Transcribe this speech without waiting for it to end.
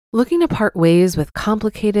Looking to part ways with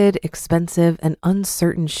complicated, expensive, and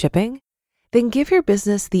uncertain shipping? Then give your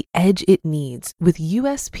business the edge it needs with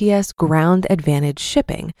USPS Ground Advantage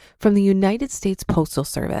shipping from the United States Postal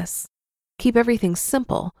Service. Keep everything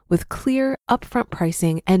simple with clear, upfront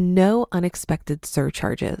pricing and no unexpected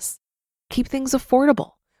surcharges. Keep things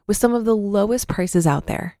affordable with some of the lowest prices out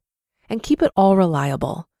there. And keep it all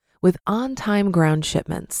reliable with on-time ground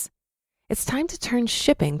shipments. It's time to turn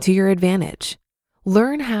shipping to your advantage.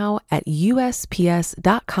 Learn how at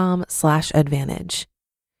USPS.com/advantage.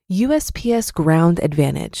 USPS Ground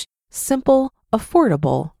Advantage. Simple,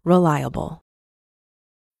 affordable, reliable.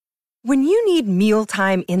 When you need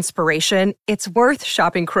mealtime inspiration, it's worth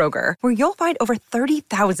shopping Kroger, where you'll find over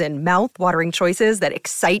 30,000 mouth-watering choices that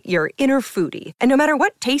excite your inner foodie. And no matter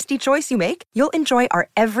what tasty choice you make, you'll enjoy our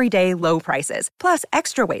everyday low prices, plus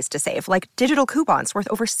extra ways to save, like digital coupons worth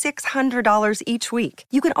over $600 each week.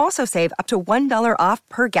 You can also save up to $1 off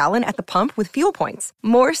per gallon at the pump with fuel points.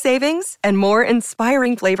 More savings and more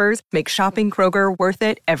inspiring flavors make shopping Kroger worth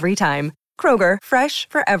it every time. Kroger, fresh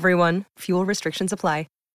for everyone. Fuel restrictions apply.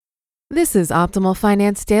 This is Optimal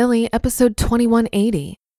Finance Daily, episode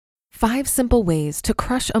 2180. 5 Simple Ways to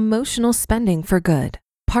Crush Emotional Spending for Good,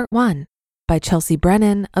 Part 1, by Chelsea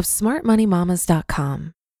Brennan of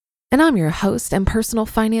smartmoneymamas.com. And I'm your host and personal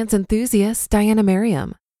finance enthusiast, Diana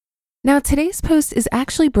Merriam. Now, today's post is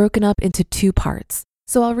actually broken up into 2 parts,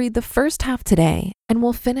 so I'll read the first half today and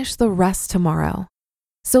we'll finish the rest tomorrow.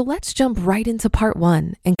 So let's jump right into part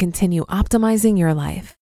 1 and continue optimizing your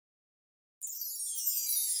life.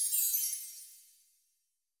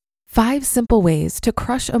 5 Simple Ways to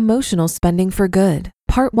Crush Emotional Spending for Good,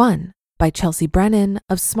 Part 1, by Chelsea Brennan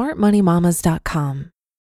of smartmoneymamas.com.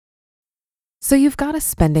 So you've got a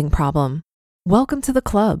spending problem. Welcome to the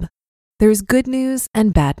club. There's good news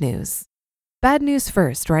and bad news. Bad news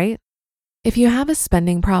first, right? If you have a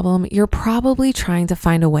spending problem, you're probably trying to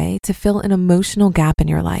find a way to fill an emotional gap in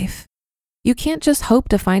your life. You can't just hope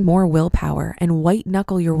to find more willpower and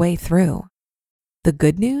white-knuckle your way through. The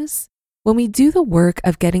good news? When we do the work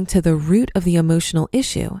of getting to the root of the emotional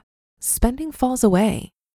issue, spending falls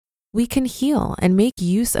away. We can heal and make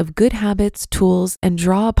use of good habits, tools, and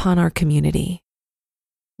draw upon our community.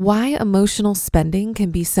 Why emotional spending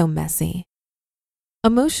can be so messy.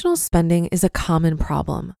 Emotional spending is a common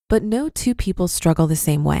problem, but no 2 people struggle the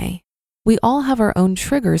same way. We all have our own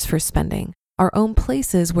triggers for spending, our own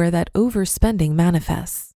places where that overspending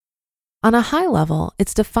manifests. On a high level,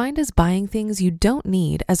 it's defined as buying things you don't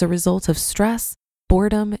need as a result of stress,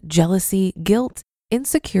 boredom, jealousy, guilt,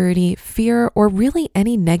 insecurity, fear, or really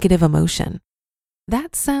any negative emotion.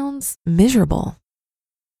 That sounds miserable.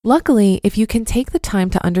 Luckily, if you can take the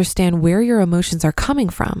time to understand where your emotions are coming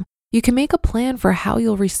from, you can make a plan for how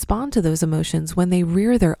you'll respond to those emotions when they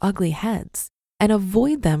rear their ugly heads and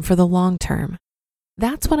avoid them for the long term.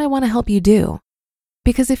 That's what I want to help you do.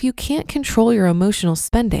 Because if you can't control your emotional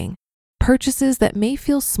spending, purchases that may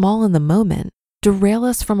feel small in the moment derail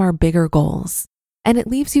us from our bigger goals, and it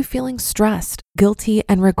leaves you feeling stressed, guilty,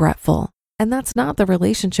 and regretful, and that's not the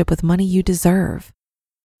relationship with money you deserve.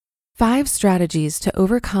 5 strategies to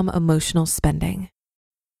overcome emotional spending.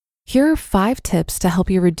 Here are 5 tips to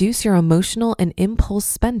help you reduce your emotional and impulse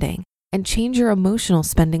spending and change your emotional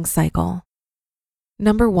spending cycle.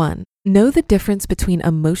 Number 1, know the difference between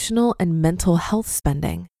emotional and mental health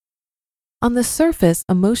spending. On the surface,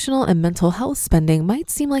 emotional and mental health spending might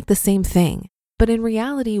seem like the same thing, but in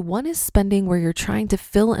reality, one is spending where you're trying to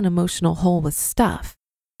fill an emotional hole with stuff.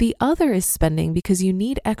 The other is spending because you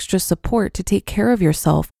need extra support to take care of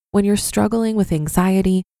yourself when you're struggling with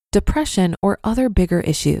anxiety, depression, or other bigger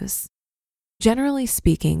issues. Generally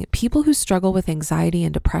speaking, people who struggle with anxiety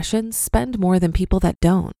and depression spend more than people that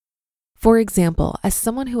don't. For example, as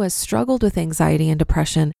someone who has struggled with anxiety and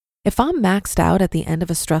depression, if I'm maxed out at the end of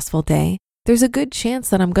a stressful day, there's a good chance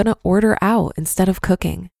that I'm going to order out instead of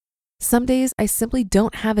cooking. Some days I simply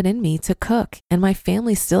don't have it in me to cook and my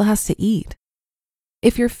family still has to eat.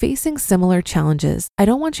 If you're facing similar challenges, I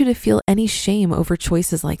don't want you to feel any shame over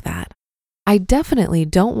choices like that. I definitely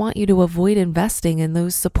don't want you to avoid investing in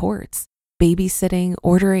those supports, babysitting,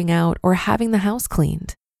 ordering out, or having the house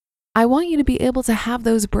cleaned. I want you to be able to have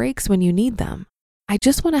those breaks when you need them. I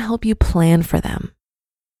just want to help you plan for them.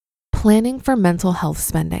 Planning for mental health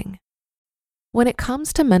spending. When it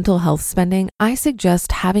comes to mental health spending, I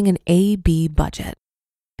suggest having an A-B budget.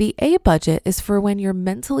 The A budget is for when you're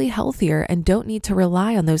mentally healthier and don't need to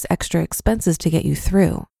rely on those extra expenses to get you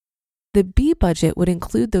through. The B budget would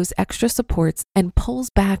include those extra supports and pulls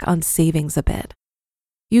back on savings a bit.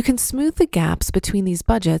 You can smooth the gaps between these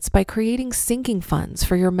budgets by creating sinking funds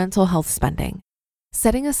for your mental health spending.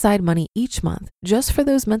 setting aside money each month just for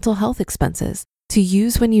those mental health expenses to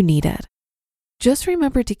use when you need it. Just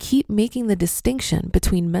remember to keep making the distinction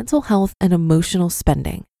between mental health and emotional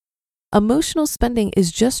spending. Emotional spending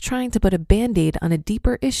is just trying to put a Band-Aid on a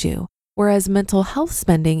deeper issue, whereas mental health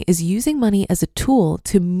spending is using money as a tool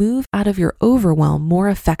to move out of your overwhelm more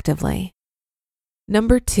effectively.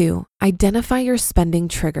 Number 2, identify your spending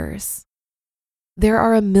triggers. There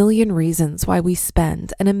are a million reasons why we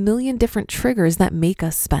spend and a million different triggers that make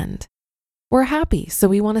us spend. We're happy, so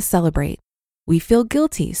we want to celebrate. We feel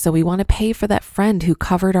guilty, so we want to pay for that friend who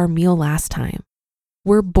covered our meal last time.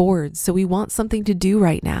 We're bored, so we want something to do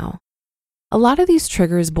right now. A lot of these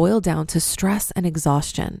triggers boil down to stress and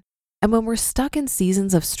exhaustion. And when we're stuck in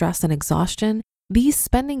seasons of stress and exhaustion, these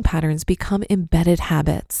spending patterns become embedded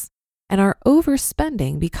habits, and our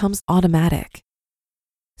overspending becomes automatic.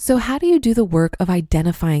 So how do you do the work of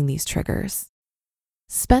identifying these triggers?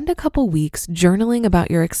 Spend a couple weeks journaling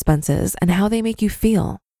about your expenses and how they make you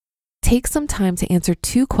feel. Take some time to answer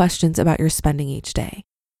 2 questions about your spending each day.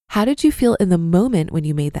 How did you feel in the moment when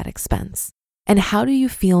you made that expense? And how do you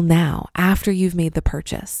feel now after you've made the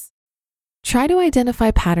purchase? Try to identify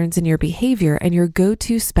patterns in your behavior and your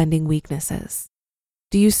go-to spending weaknesses.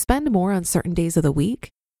 Do you spend more on certain days of the week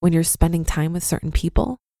when you're spending time with certain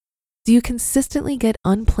people? Do you consistently get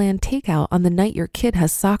unplanned takeout on the night your kid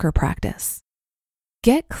has soccer practice?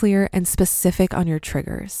 Get clear and specific on your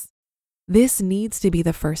triggers. This needs to be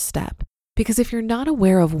the first step, because if you're not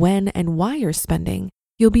aware of when and why you're spending,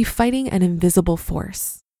 you'll be fighting an invisible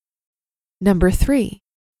force. Number 3,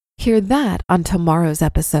 hear that on tomorrow's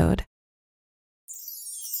episode.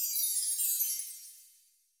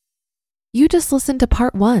 You just listened to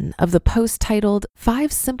part 1 of the post titled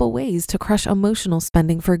 5 Simple Ways to Crush Emotional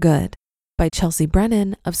Spending for Good by Chelsea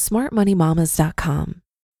Brennan of smartmoneymamas.com.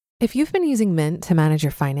 If you've been using Mint to manage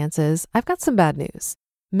your finances, I've got some bad news.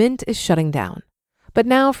 Mint is shutting down. But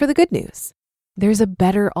now for the good news. There's a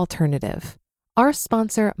better alternative. Our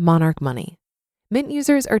sponsor, Monarch Money. Mint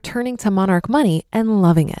users are turning to Monarch Money and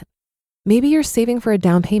loving it. Maybe you're saving for a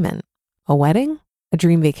down payment, a wedding, a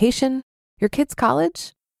dream vacation, your kid's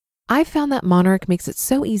college. I've found that Monarch makes it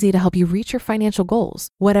so easy to help you reach your financial goals,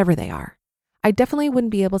 whatever they are. I definitely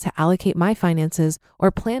wouldn't be able to allocate my finances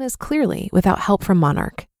or plan as clearly without help from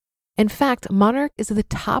Monarch. In fact, Monarch is the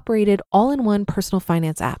top-rated all-in-one personal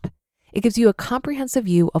finance app. It gives you a comprehensive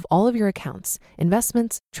view of all of your accounts,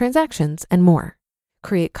 investments, transactions, and more.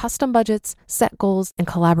 Create custom budgets, set goals, and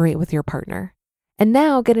collaborate with your partner. And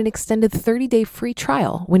now get an extended 30-day free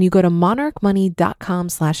trial when you go to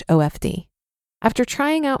monarchmoney.com/OFD. After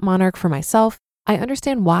trying out Monarch for myself, I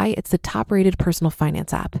understand why it's the top-rated personal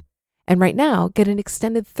finance app. And right now, get an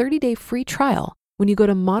extended 30-day free trial when you go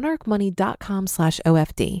to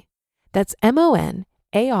monarchmoney.com/OFD. That's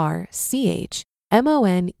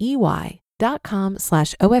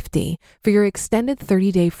monarchmoney.com/OFD for your extended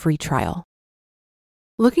 30-day free trial.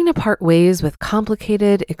 Looking to part ways with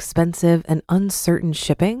complicated, expensive, and uncertain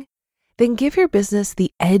shipping? Then give your business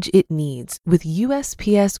the edge it needs with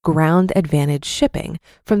USPS Ground Advantage shipping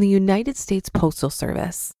from the United States Postal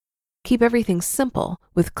Service. Keep everything simple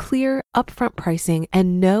with clear, upfront pricing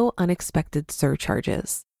and no unexpected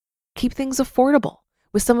surcharges. Keep things affordable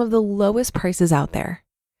with some of the lowest prices out there.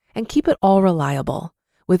 And keep it all reliable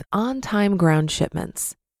with on-time ground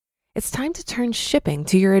shipments. It's time to turn shipping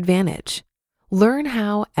to your advantage. Learn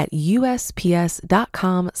how at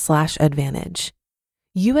USPS.com/advantage.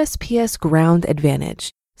 USPS Ground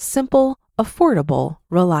Advantage. Simple, affordable,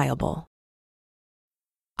 reliable.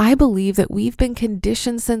 I believe that we've been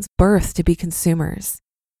conditioned since birth to be consumers.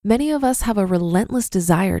 Many of us have a relentless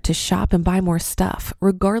desire to shop and buy more stuff,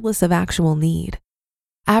 regardless of actual need.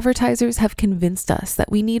 Advertisers have convinced us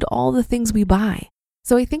that we need all the things we buy.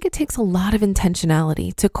 So I think it takes a lot of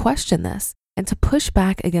intentionality to question this and to push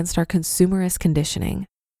back against our consumerist conditioning.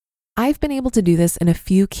 I've been able to do this in a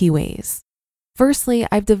few key ways. Firstly,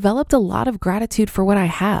 I've developed a lot of gratitude for what I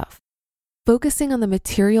have. Focusing on the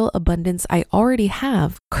material abundance I already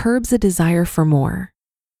have curbs a desire for more.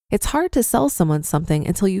 It's hard to sell someone something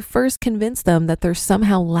until you first convince them that they're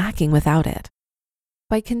somehow lacking without it.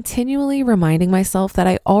 By continually reminding myself that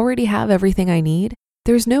I already have everything I need,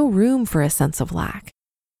 there's no room for a sense of lack.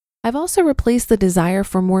 I've also replaced the desire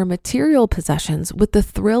for more material possessions with the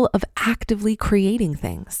thrill of actively creating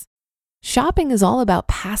things. Shopping is all about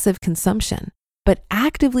passive consumption, but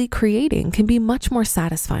actively creating can be much more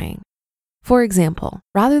satisfying. For example,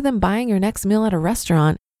 rather than buying your next meal at a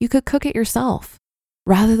restaurant, you could cook it yourself.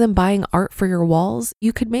 Rather than buying art for your walls,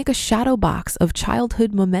 you could make a shadow box of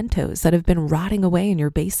childhood mementos that have been rotting away in your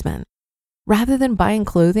basement. Rather than buying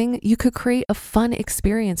clothing, you could create a fun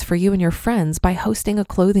experience for you and your friends by hosting a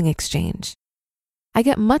clothing exchange. I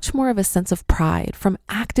get much more of a sense of pride from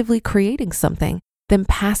actively creating something than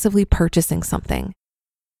passively purchasing something.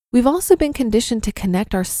 We've also been conditioned to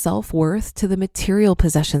connect our self-worth to the material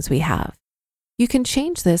possessions we have. You can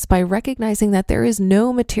change this by recognizing that there is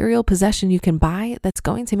no material possession you can buy that's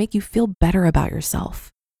going to make you feel better about yourself.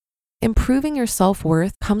 Improving your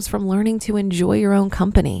self-worth comes from learning to enjoy your own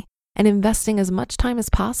company and investing as much time as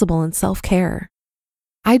possible in self-care.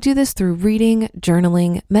 I do this through reading,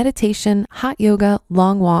 journaling, meditation, hot yoga,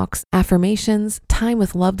 long walks, affirmations, time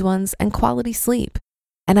with loved ones, and quality sleep.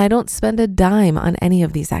 And I don't spend a dime on any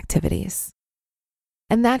of these activities.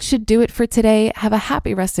 And that should do it for today. Have a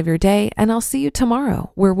happy rest of your day, and I'll see you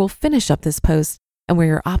tomorrow where we'll finish up this post and where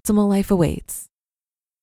your optimal life awaits.